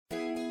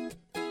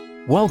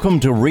Welcome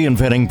to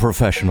Reinventing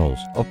Professionals,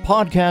 a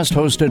podcast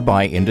hosted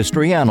by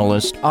industry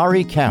analyst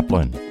Ari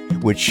Kaplan,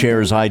 which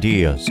shares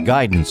ideas,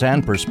 guidance,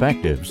 and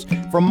perspectives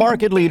from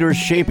market leaders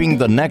shaping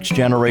the next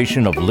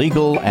generation of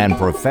legal and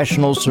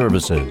professional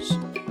services.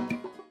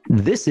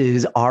 This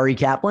is Ari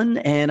Kaplan,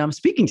 and I'm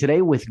speaking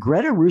today with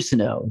Greta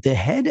Russino, the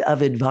head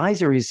of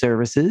advisory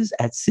services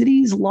at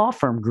Citi's law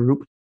firm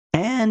group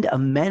and a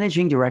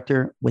managing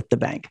director with the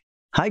bank.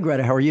 Hi,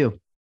 Greta. How are you?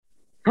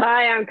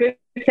 Hi, I'm good.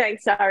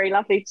 Thanks, Ari.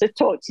 Lovely to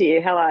talk to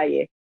you. How are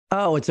you?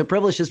 Oh, it's a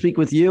privilege to speak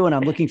with you, and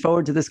I'm looking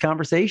forward to this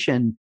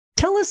conversation.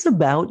 Tell us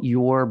about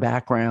your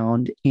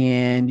background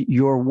and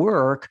your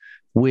work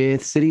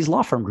with Citi's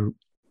law firm group.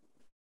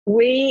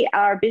 We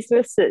are a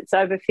business that's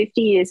over 50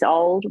 years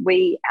old.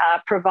 We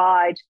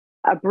provide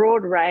a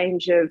broad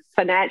range of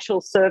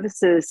financial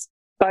services,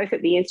 both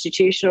at the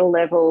institutional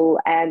level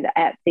and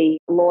at the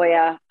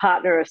lawyer,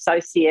 partner,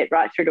 associate,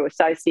 right through to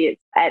associate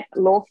at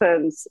law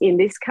firms in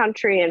this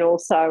country and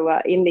also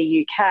in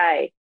the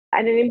UK.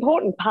 And an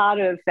important part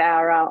of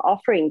our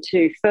offering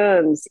to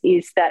firms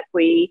is that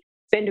we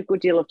spend a good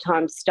deal of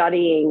time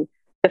studying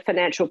the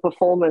financial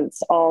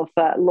performance of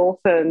law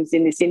firms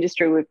in this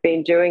industry. We've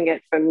been doing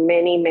it for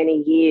many,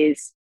 many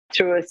years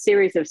through a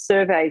series of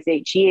surveys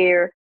each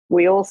year.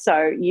 We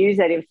also use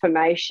that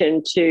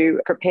information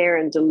to prepare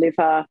and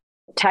deliver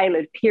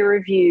tailored peer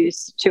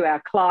reviews to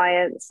our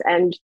clients.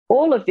 And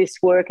all of this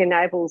work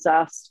enables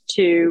us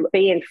to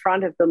be in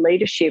front of the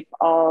leadership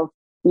of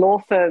law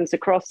firms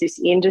across this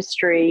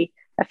industry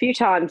a few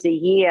times a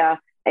year.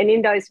 And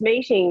in those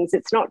meetings,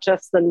 it's not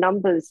just the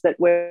numbers that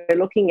we're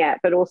looking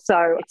at, but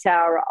also it's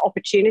our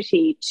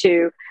opportunity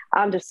to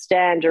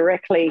understand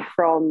directly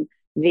from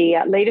the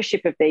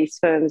leadership of these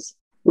firms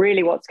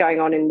really what's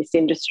going on in this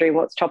industry,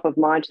 what's top of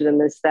mind to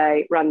them as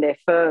they run their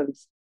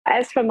firms.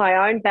 As for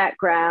my own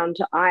background,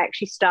 I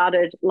actually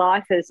started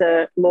life as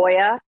a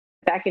lawyer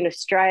back in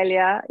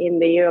Australia in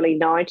the early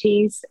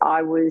 90s.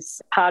 I was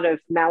part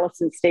of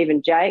Mallison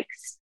Stephen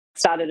Jakes,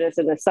 started as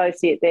an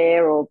associate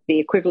there, or the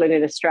equivalent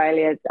in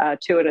Australia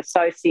to an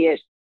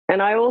associate.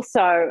 And I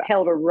also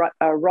held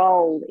a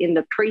role in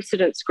the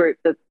precedence group,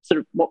 the sort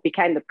of what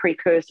became the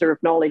precursor of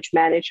knowledge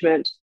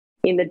management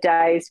in the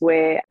days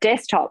where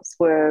desktops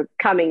were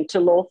coming to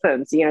law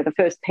firms. You know, the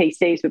first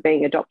PCs were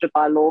being adopted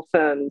by law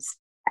firms,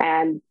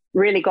 and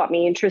really got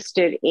me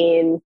interested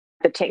in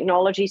the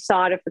technology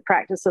side of the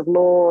practice of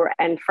law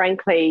and,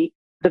 frankly,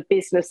 the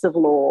business of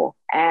law.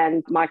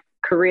 And my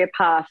career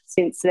path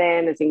since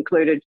then has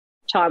included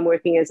time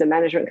working as a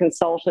management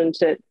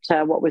consultant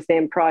at what was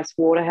then Price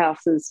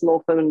Waterhouse's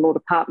law firm and law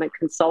department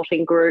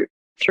consulting group,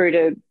 through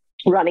to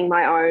running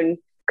my own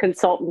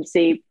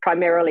consultancy,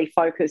 primarily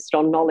focused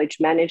on knowledge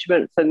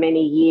management for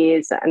many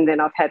years. And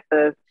then I've had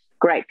the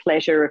great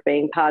pleasure of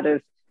being part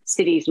of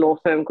Citi's law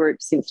firm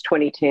group since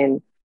 2010.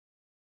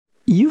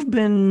 You've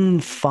been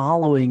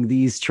following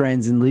these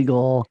trends in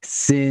legal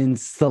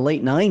since the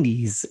late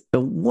 90s.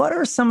 What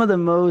are some of the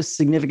most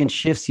significant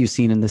shifts you've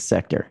seen in this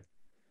sector?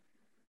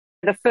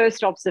 The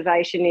first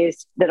observation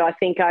is that I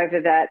think over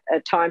that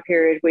time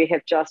period, we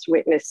have just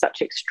witnessed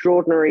such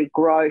extraordinary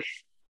growth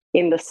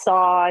in the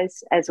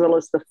size as well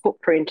as the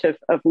footprint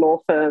of law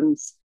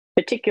firms,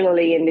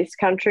 particularly in this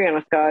country and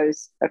it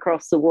goes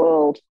across the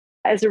world.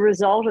 As a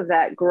result of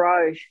that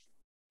growth,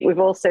 we've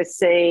also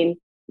seen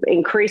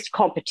increased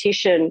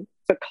competition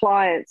for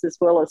clients as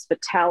well as for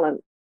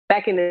talent.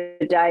 Back in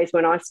the days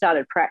when I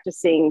started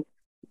practicing,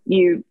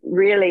 you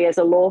really, as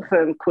a law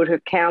firm, could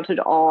have counted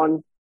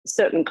on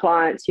certain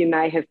clients who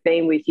may have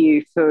been with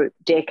you for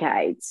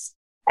decades,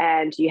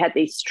 and you had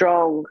these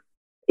strong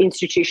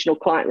institutional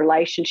client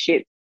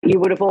relationships. You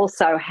would have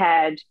also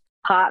had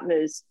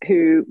partners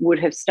who would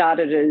have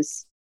started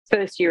as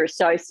first-year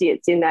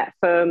associates in that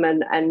firm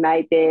and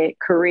made their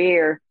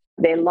career,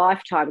 their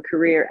lifetime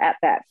career at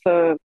that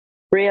firm.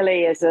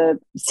 Really, as a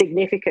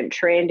significant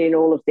trend in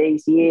all of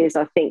these years,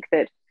 I think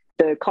that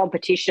the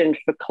competition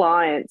for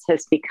clients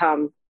has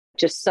become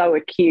just so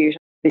acute.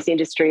 This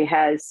industry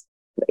has,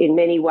 in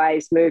many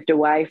ways, moved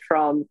away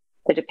from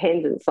the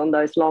dependence on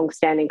those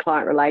long-standing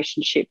client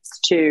relationships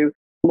to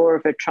more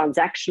of a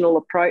transactional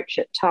approach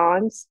at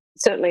times.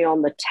 Certainly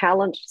on the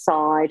talent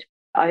side,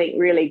 I think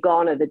really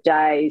gone are the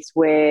days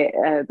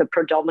where the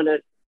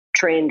predominant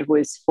trend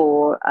was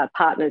for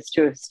partners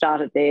to have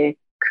started their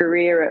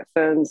career at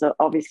firms.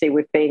 Obviously,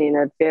 we've been in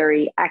a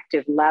very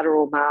active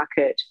lateral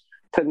market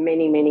for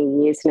many, many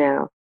years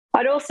now.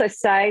 I'd also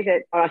say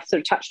that I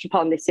sort of touched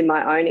upon this in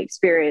my own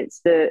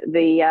experience,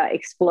 the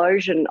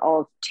explosion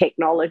of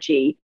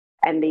technology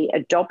and the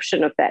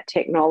adoption of that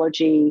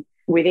technology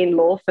within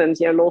law firms.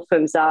 You know, law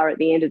firms are, at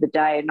the end of the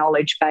day, a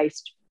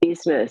knowledge-based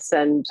business.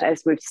 And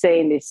as we've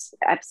seen this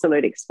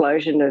absolute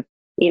explosion of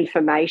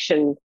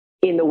information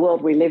in the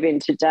world we live in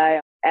today,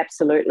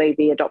 absolutely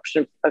the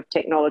adoption of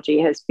technology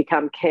has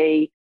become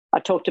key. I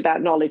talked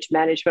about knowledge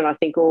management. I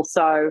think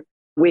also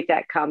with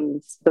that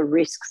comes the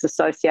risks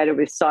associated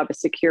with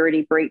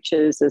cybersecurity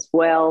breaches as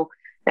well.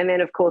 And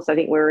then, of course, I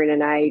think we're in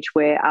an age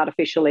where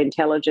artificial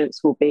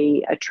intelligence will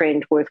be a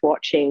trend worth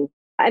watching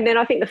And then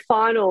I think the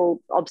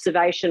final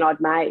observation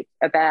I'd make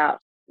about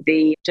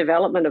the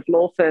development of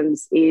law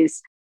firms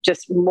is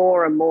just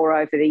more and more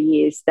over the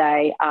years,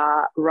 they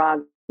are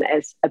run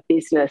as a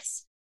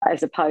business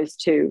as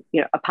opposed to,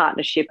 a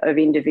partnership of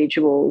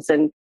individuals.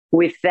 And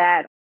with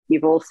that,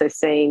 you've also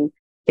seen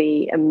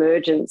the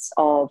emergence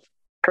of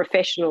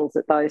professionals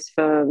at those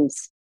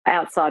firms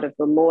outside of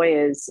the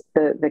lawyers.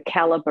 The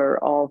caliber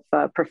of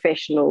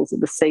professionals at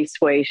the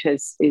C-suite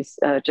is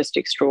just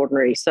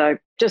extraordinary. So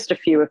just a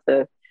few of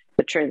the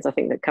trends I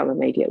think that come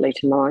immediately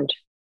to mind.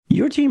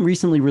 Your team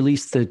recently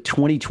released the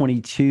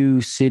 2022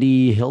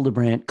 Citi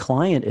Hildebrandt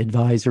Client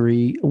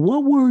Advisory.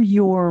 What were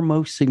your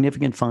most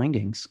significant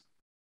findings?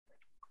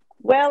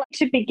 Well,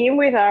 to begin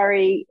with,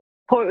 Ari,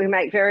 the point we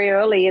make very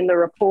early in the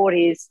report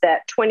is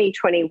that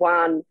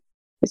 2021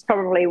 is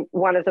probably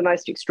one of the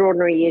most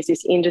extraordinary years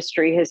this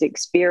industry has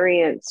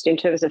experienced in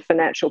terms of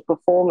financial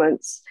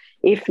performance,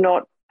 if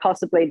not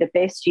possibly the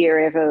best year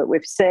ever that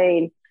we've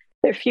seen.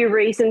 There are a few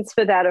reasons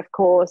for that, of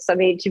course. I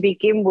mean, to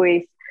begin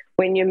with,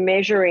 when you're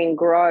measuring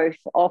growth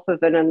off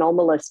of an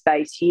anomalous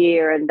base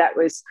year, and that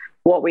was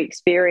what we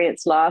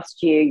experienced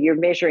last year, you're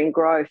measuring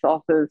growth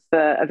off of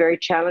a very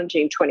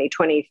challenging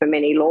 2020 for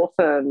many law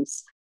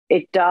firms.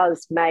 It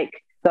does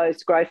make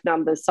those growth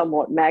numbers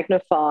somewhat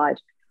magnified.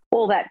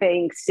 All that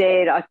being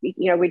said,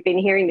 we've been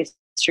hearing this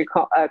through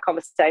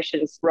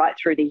conversations right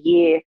through the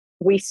year.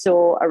 We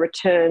saw a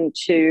return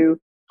to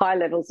high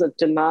levels of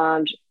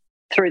demand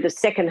through the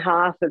second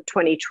half of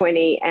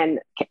 2020 and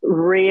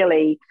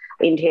really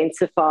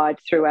intensified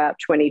throughout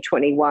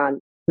 2021.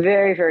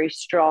 Very, very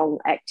strong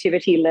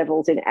activity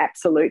levels in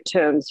absolute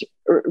terms,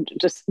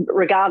 just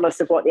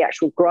regardless of what the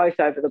actual growth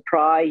over the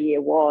prior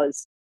year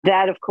was.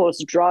 That, of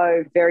course,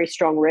 drove very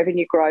strong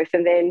revenue growth.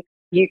 And then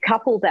you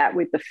couple that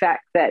with the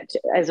fact that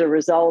as a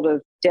result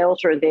of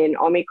Delta and then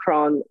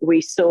Omicron,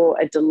 we saw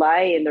a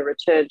delay in the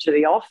return to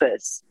the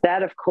office.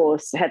 That, of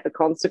course, had the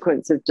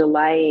consequence of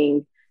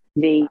delaying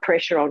the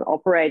pressure on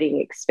operating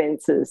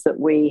expenses that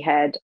we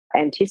had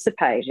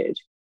anticipated.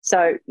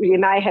 So you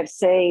may have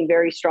seen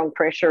very strong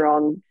pressure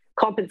on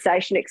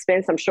compensation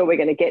expense. I'm sure we're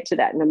going to get to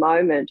that in a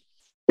moment.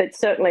 But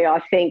certainly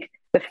I think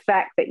the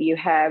fact that you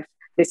have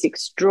this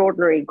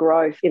extraordinary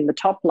growth in the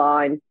top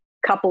line,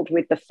 coupled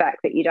with the fact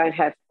that you don't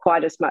have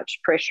quite as much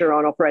pressure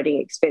on operating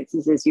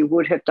expenses as you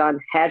would have done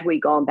had we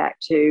gone back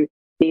to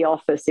the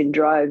office in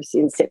droves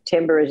in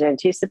September as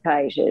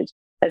anticipated.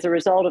 As a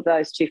result of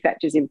those two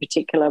factors in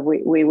particular,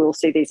 we will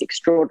see these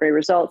extraordinary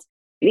results.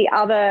 The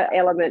other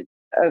element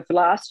of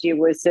last year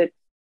was that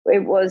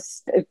it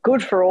was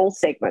good for all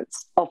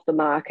segments of the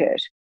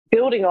market.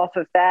 Building off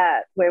of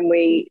that, when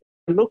we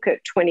look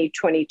at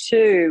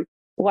 2022,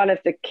 one of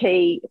the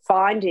key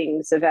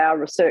findings of our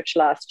research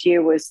last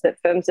year was that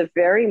firms are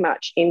very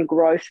much in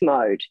growth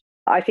mode.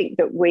 I think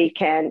that we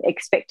can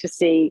expect to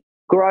see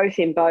growth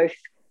in both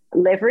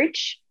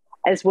leverage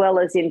as well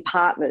as in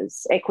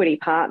partners, equity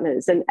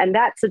partners. And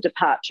that's a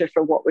departure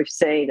from what we've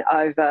seen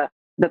over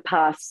the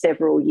past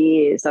several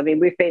years. I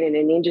mean, we've been in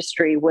an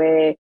industry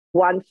where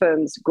one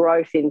firm's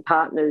growth in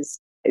partners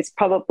is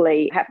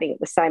probably happening at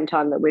the same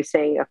time that we're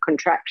seeing a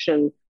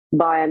contraction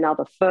by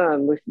another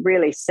firm. We've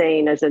really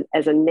seen as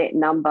a net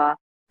number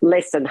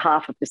less than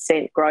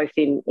 0.5% growth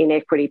in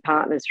equity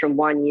partners from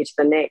one year to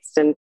the next.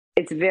 And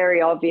it's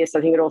very obvious.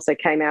 I think it also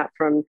came out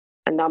from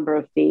a number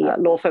of the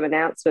law firm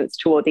announcements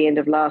toward the end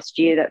of last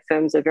year that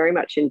firms are very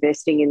much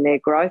investing in their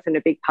growth. And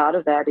a big part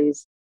of that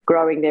is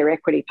growing their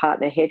equity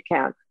partner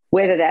headcount,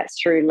 whether that's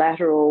through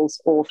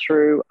laterals or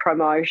through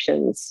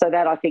promotions. So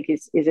that, I think,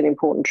 is an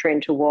important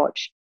trend to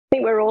watch. I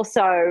think we're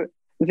also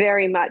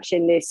very much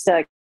in this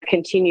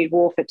continued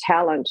war for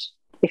talent.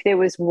 If there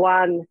was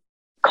one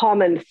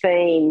common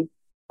theme,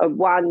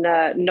 one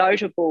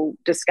notable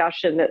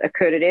discussion that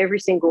occurred at every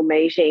single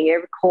meeting,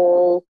 every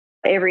call,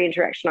 every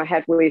interaction I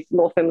had with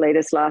law firm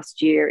leaders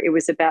last year, it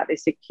was about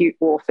this acute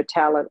war for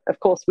talent. Of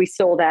course, we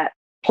saw that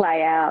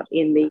play out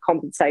in the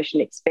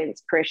compensation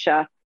expense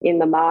pressure in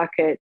the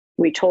market.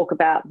 We talk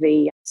about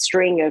the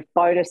string of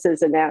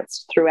bonuses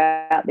announced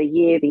throughout the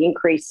year, the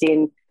increase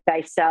in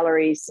base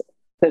salaries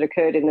that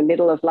occurred in the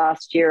middle of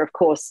last year. Of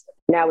course,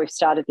 now we've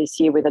started this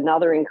year with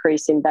another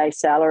increase in base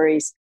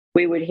salaries.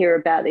 We would hear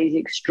about these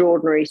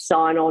extraordinary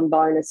sign-on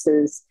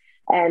bonuses.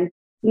 And,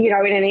 in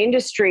an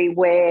industry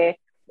where,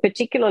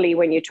 particularly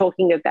when you're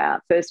talking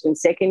about first and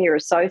second year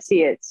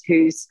associates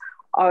whose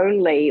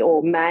only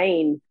or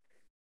main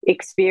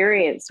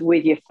experience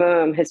with your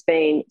firm has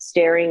been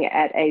staring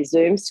at a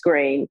Zoom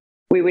screen,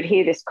 we would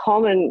hear this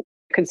common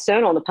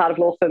concern on the part of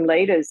law firm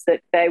leaders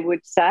that they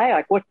would say,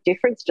 like, what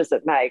difference does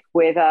it make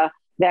whether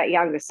that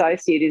young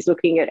associate is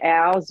looking at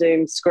our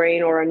Zoom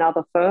screen or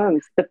another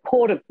firm's? The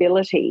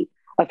portability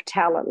of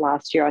talent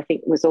last year, I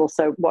think, was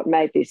also what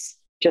made this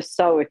just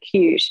so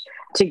acute,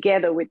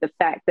 together with the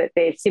fact that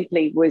there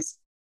simply was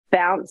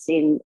bounce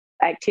in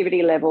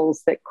activity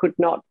levels that could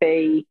not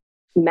be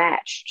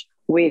matched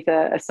with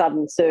a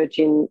sudden surge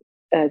in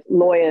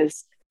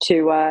lawyers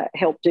to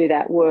help do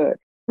that work.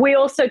 We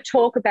also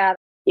talk about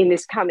in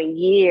this coming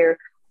year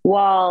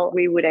while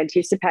we would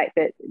anticipate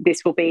that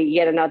this will be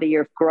yet another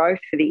year of growth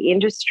for the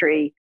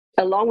industry,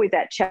 along with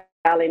that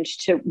challenge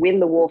to win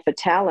the war for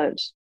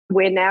talent,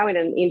 we're now in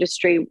an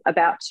industry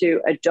about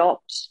to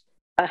adopt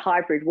a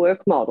hybrid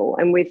work model.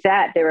 And with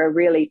that, there are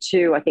really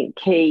two, I think,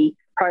 key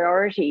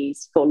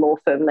priorities for law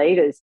firm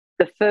leaders.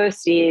 The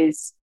first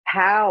is,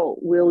 how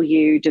will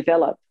you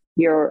develop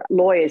your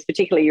lawyers,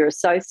 particularly your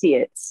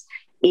associates,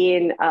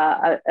 in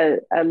a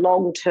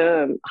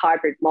long-term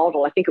hybrid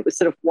model? I think it was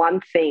sort of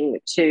one thing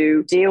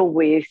to deal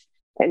with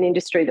an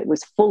industry that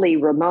was fully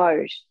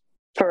remote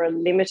for a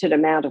limited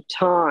amount of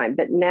time.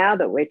 But now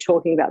that we're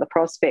talking about the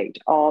prospect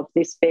of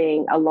this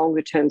being a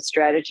longer-term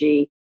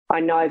strategy, I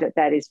know that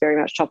that is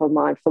very much top of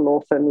mind for law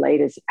firm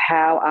leaders.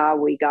 How are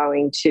we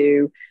going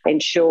to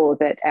ensure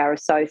that our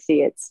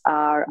associates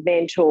are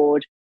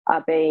mentored,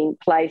 are being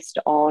placed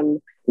on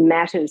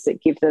matters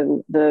that give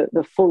them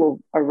the full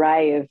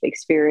array of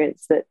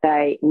experience that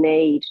they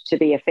need to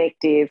be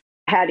effective?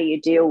 How do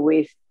you deal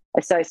with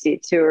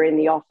associates who are in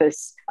the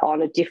office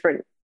on a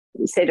different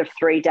set of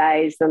 3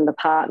 days than the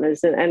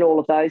partners, and all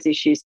of those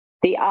issues?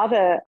 The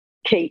other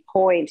key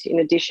point, in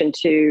addition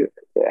to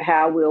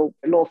how will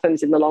law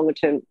firms in the longer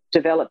term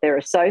develop their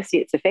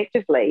associates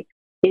effectively,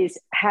 is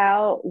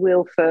how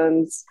will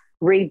firms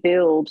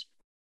rebuild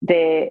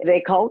their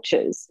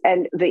cultures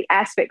and the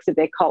aspects of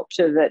their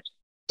culture that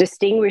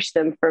distinguish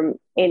them from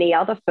any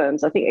other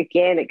firms. I think,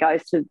 again, it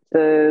goes to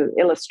the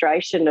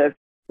illustration of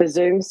the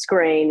Zoom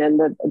screen and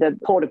the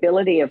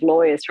portability of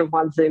lawyers from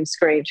one Zoom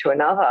screen to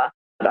another.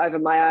 But over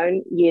my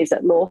own years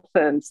at law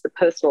firms, the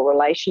personal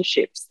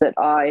relationships that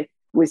I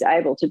was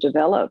able to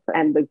develop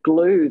and the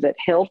glue that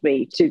held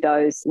me to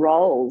those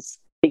roles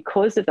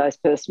because of those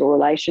personal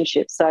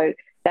relationships. So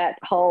that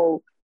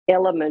whole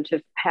element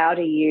of how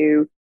do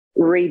you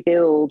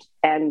rebuild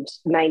and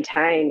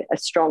maintain a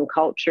strong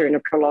culture in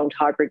a prolonged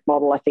hybrid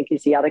model, I think,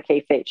 is the other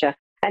key feature.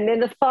 And then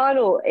the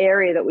final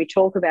area that we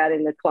talk about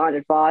in the client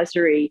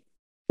advisory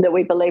that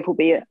we believe will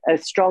be a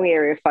strong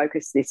area of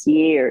focus this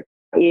year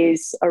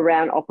is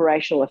around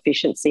operational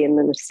efficiency and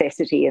the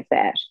necessity of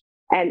that.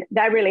 And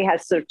that really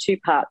has sort of two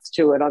parts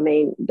to it. I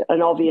mean,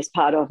 an obvious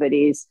part of it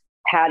is,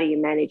 how do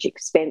you manage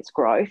expense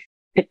growth,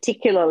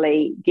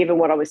 particularly given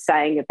what I was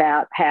saying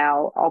about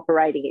how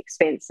operating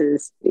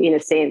expenses, in a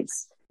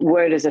sense,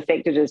 weren't as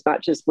affected as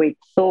much as we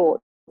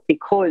thought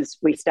because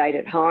we stayed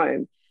at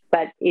home.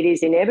 But it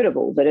is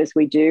inevitable that as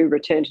we do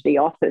return to the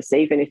office,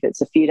 even if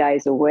it's a few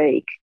days a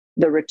week,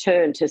 the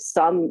return to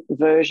some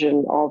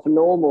version of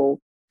normal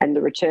and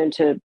the return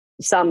to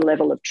some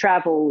level of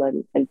travel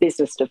and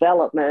business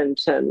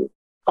development and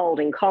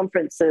holding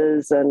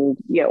conferences and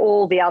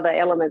all the other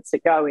elements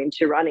that go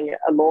into running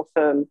a law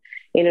firm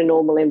in a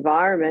normal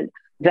environment,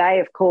 they,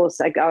 of course,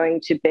 are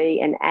going to be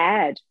an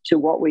add to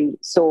what we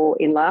saw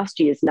in last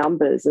year's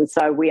numbers. And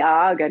so we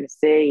are going to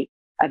see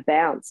a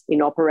bounce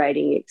in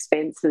operating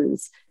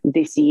expenses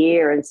this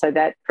year. And so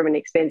that, from an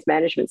expense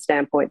management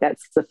standpoint,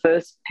 that's the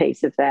first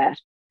piece of that.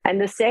 And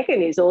the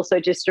second is also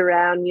just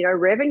around,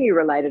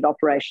 revenue-related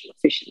operational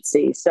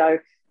efficiency. So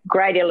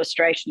great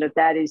illustration of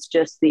that is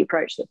just the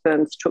approach that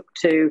firms took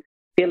to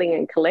billing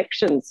and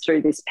collections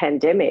through this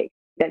pandemic.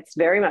 That's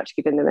very much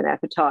given them an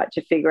appetite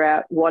to figure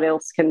out what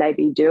else can they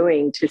be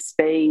doing to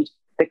speed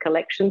the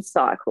collection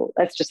cycle.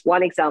 That's just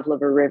one example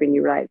of a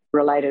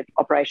revenue-related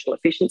operational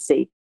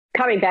efficiency.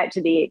 Coming back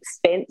to the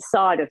expense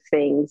side of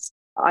things,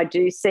 I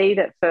do see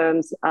that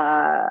firms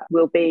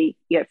will be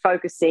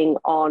focusing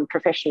on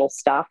professional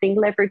staffing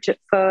leverage at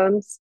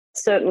firms.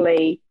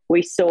 Certainly,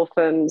 we saw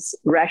firms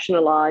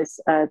rationalise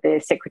their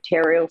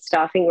secretarial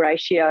staffing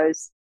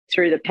ratios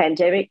through the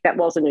pandemic. That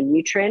wasn't a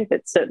new trend,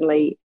 but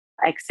certainly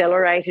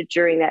accelerated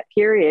during that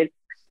period.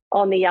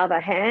 On the other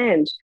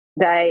hand,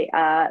 they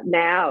are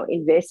now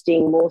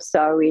investing more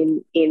so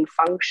in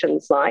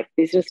functions like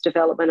business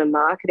development and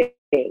marketing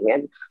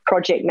and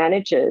project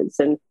managers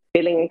and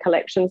billing and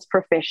collections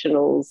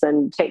professionals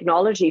and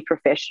technology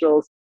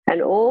professionals.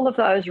 And all of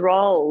those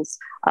roles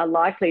are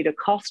likely to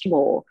cost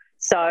more.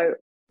 So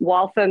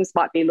while firms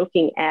might be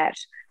looking at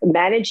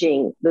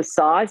managing the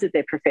size of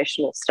their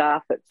professional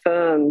staff at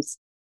firms,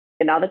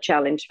 another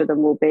challenge for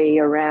them will be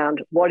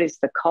around what is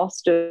the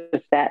cost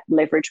of that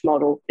leverage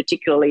model,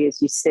 particularly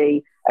as you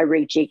see a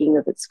rejigging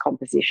of its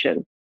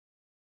composition.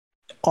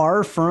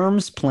 Are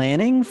firms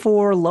planning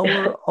for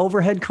lower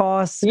overhead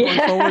costs going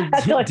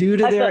forward due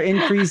to their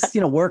increased,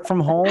 work from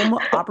home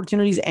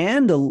opportunities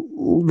and a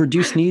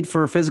reduced need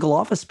for physical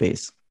office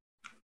space?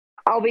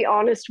 I'll be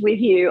honest with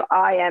you,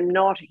 I am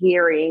not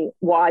hearing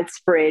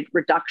widespread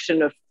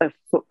reduction of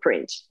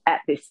footprint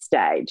at this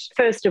stage.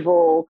 First of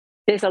all,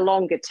 there's a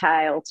longer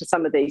tail to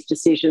some of these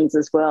decisions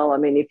as well. I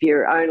mean, if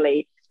you're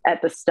only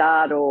at the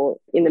start or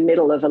in the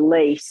middle of a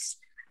lease,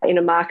 in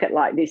a market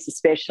like this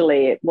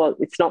especially,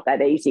 it's not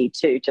that easy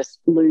to just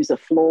lose a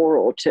floor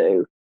or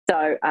two.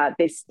 So I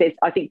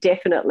think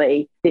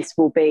definitely this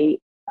will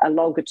be a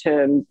longer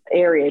term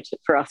area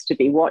for us to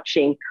be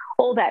watching.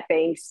 All that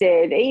being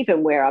said,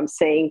 even where I'm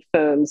seeing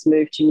firms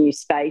move to new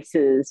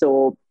spaces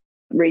or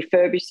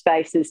refurbish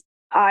spaces,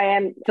 I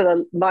am, for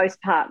the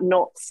most part,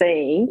 not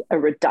seeing a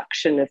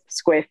reduction of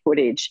square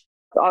footage.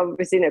 I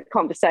was in a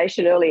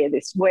conversation earlier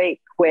this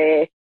week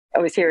where I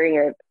was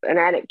hearing an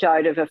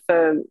anecdote of a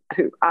firm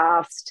who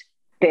asked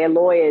their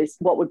lawyers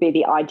what would be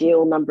the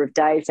ideal number of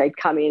days they'd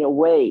come in a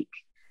week.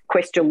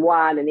 Question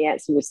one, and the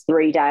answer was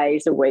 3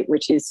 days a week,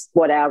 which is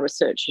what our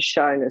research has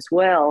shown as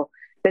well.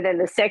 But then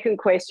the second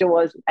question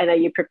was, and are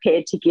you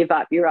prepared to give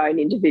up your own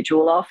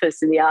individual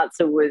office? And the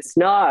answer was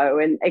no.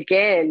 And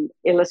again,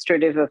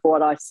 illustrative of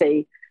what I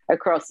see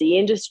across the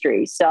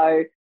industry.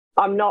 So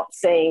I'm not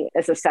seeing,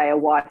 as I say, a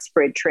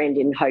widespread trend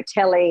in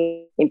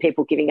hoteling, in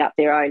people giving up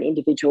their own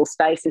individual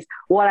spaces.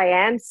 What I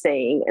am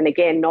seeing, and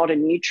again, not a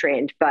new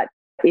trend, but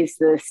is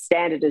the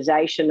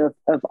standardization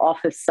of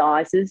office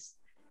sizes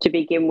to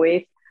begin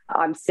with.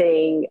 I'm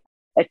seeing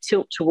a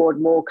tilt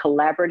toward more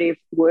collaborative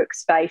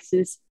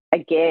workspaces,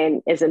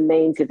 again, as a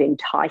means of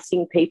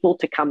enticing people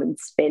to come and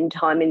spend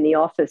time in the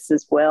office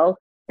as well.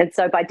 And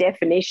so by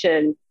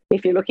definition,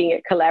 if you're looking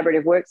at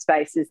collaborative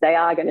workspaces, they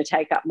are going to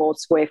take up more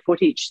square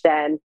footage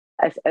than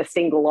a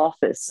single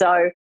office.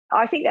 So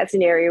I think that's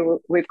an area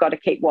we've got to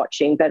keep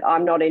watching, but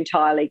I'm not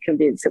entirely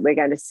convinced that we're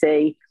going to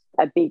see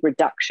a big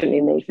reduction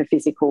in need for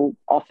physical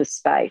office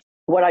space.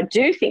 What I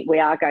do think we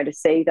are going to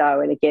see,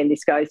 though, and again,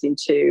 this goes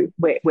into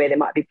where there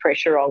might be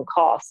pressure on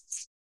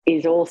costs,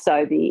 is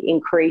also the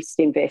increased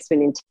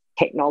investment in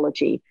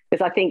technology.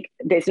 Because I think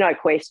there's no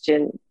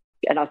question,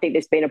 and I think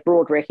there's been a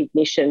broad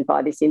recognition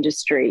by this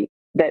industry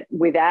that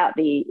without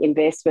the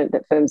investment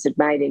that firms had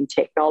made in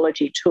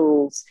technology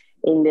tools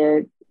in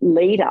the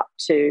lead up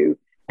to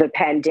the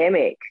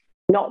pandemic,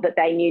 not that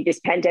they knew this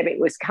pandemic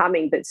was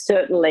coming, but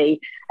certainly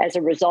as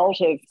a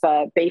result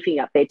of beefing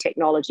up their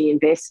technology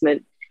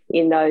investment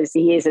in those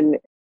years and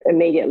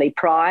immediately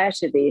prior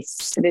to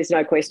this, there's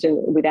no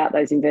question without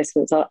those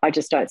investments, I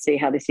just don't see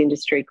how this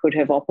industry could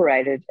have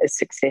operated as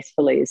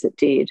successfully as it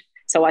did.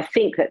 So I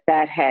think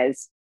that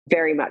has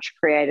very much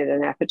created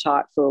an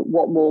appetite for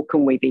what more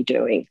can we be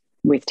doing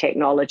with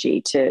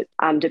technology to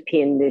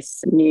underpin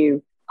this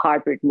new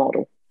hybrid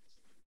model.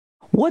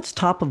 What's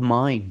top of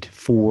mind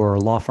for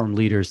law firm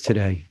leaders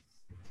today?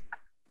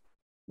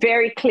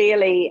 Very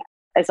clearly,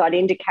 as I'd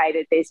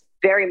indicated, there's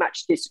very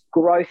much this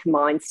growth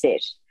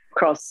mindset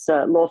across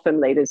law firm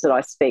leaders that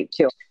I speak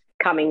to,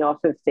 coming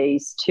off of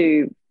these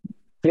 2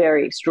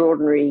 very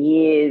extraordinary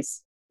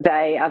years.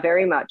 They are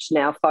very much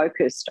now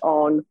focused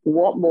on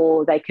what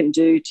more they can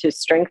do to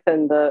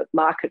strengthen the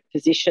market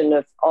position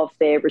of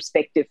their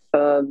respective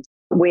firms.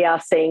 We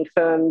are seeing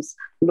firms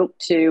look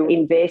to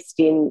invest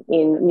in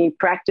new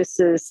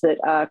practices that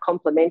are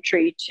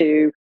complementary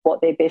to what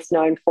they're best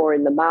known for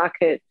in the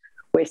market.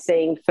 We're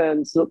seeing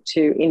firms look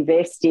to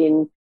invest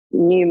in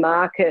new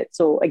markets,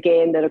 or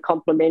again, that are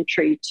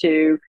complementary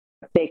to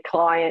their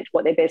client,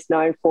 what they're best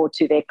known for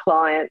to their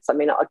clients. I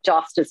mean,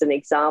 just as an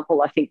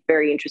example, I think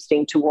very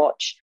interesting to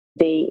watch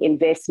the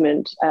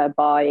investment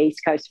by East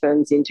Coast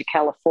firms into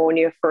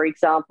California, for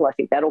example. I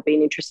think that'll be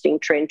an interesting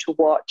trend to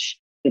watch.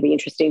 It'll be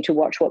interesting to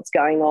watch what's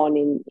going on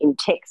in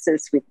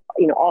Texas with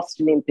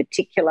Austin in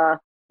particular.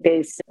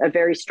 There's a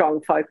very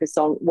strong focus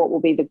on what will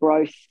be the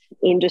growth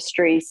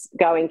industries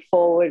going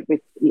forward,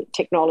 with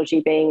technology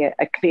being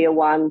a clear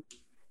one,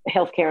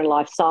 healthcare and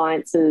life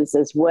sciences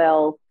as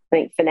well. I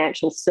think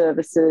financial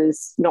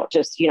services, not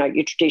just your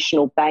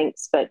traditional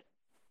banks, but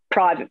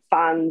private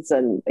funds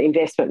and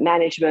investment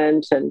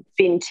management and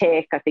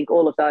fintech. I think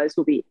all of those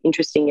will be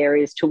interesting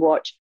areas to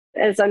watch.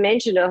 As I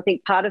mentioned, I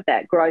think part of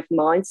that growth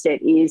mindset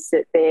is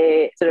that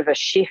there's sort of a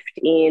shift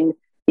in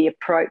the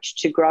approach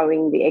to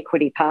growing the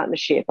equity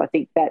partnership. I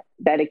think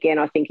that again,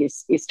 I think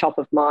is top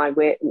of mind.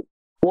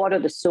 What are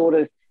the sort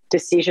of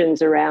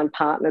decisions around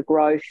partner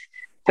growth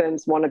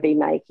firms want to be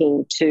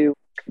making to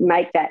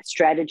make that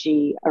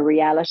strategy a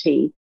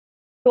reality?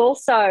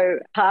 Also,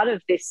 part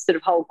of this sort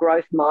of whole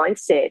growth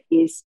mindset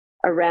is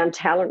around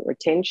talent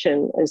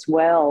retention as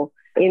well.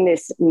 In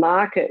this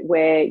market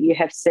where you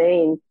have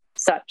seen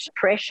such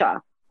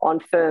pressure on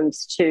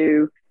firms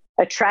to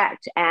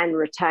attract and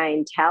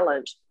retain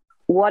talent,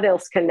 what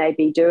else can they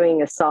be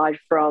doing aside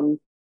from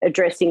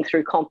addressing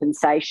through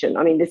compensation?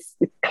 I mean, this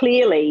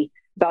clearly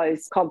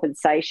those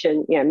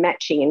compensation,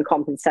 matching and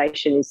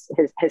compensation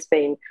has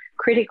been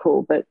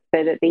critical, but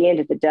at the end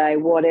of the day,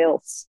 what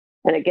else?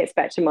 And it gets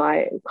back to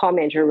my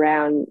comment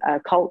around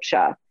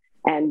culture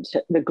and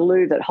the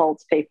glue that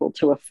holds people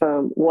to a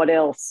firm. What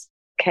else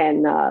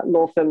can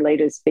law firm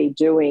leaders be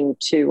doing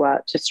to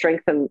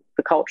strengthen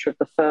the culture of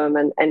the firm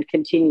and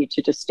continue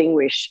to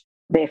distinguish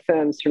their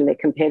firms from their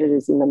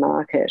competitors in the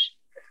market?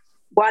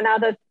 One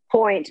other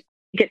point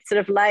that sort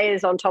of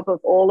layers on top of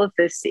all of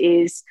this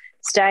is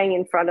staying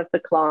in front of the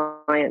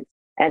client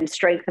and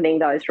strengthening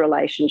those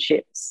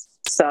relationships.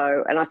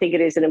 So, and I think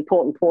it is an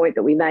important point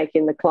that we make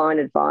in the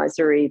client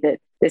advisory, that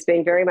there's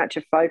been very much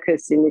a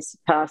focus in this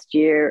past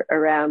year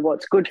around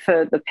what's good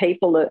for the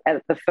people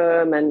at the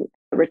firm and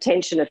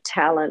retention of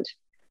talent.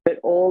 But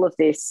all of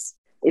this,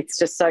 it's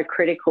just so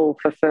critical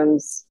for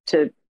firms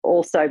to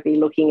also be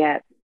looking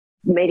at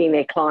meeting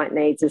their client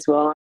needs as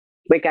well.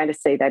 We're going to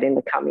see that in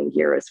the coming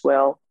year as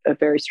well, a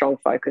very strong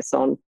focus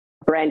on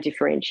brand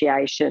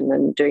differentiation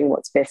and doing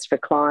what's best for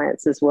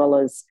clients as well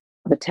as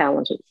the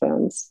talented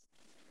firms.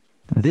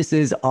 This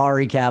is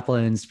Ari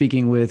Kaplan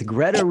speaking with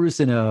Greta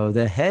Russino,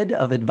 the head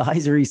of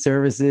advisory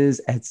services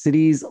at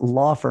Citi's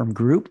Law Firm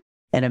Group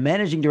and a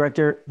managing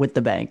director with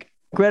the bank.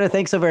 Greta,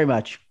 thanks so very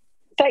much.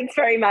 Thanks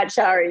very much,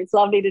 Ari. It's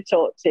lovely to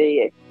talk to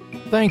you.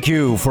 Thank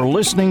you for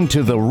listening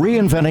to the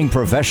Reinventing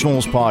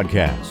Professionals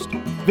podcast.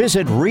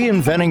 Visit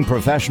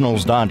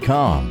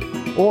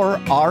reinventingprofessionals.com or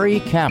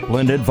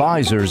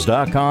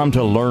arikaplanadvisors.com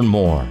to learn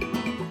more.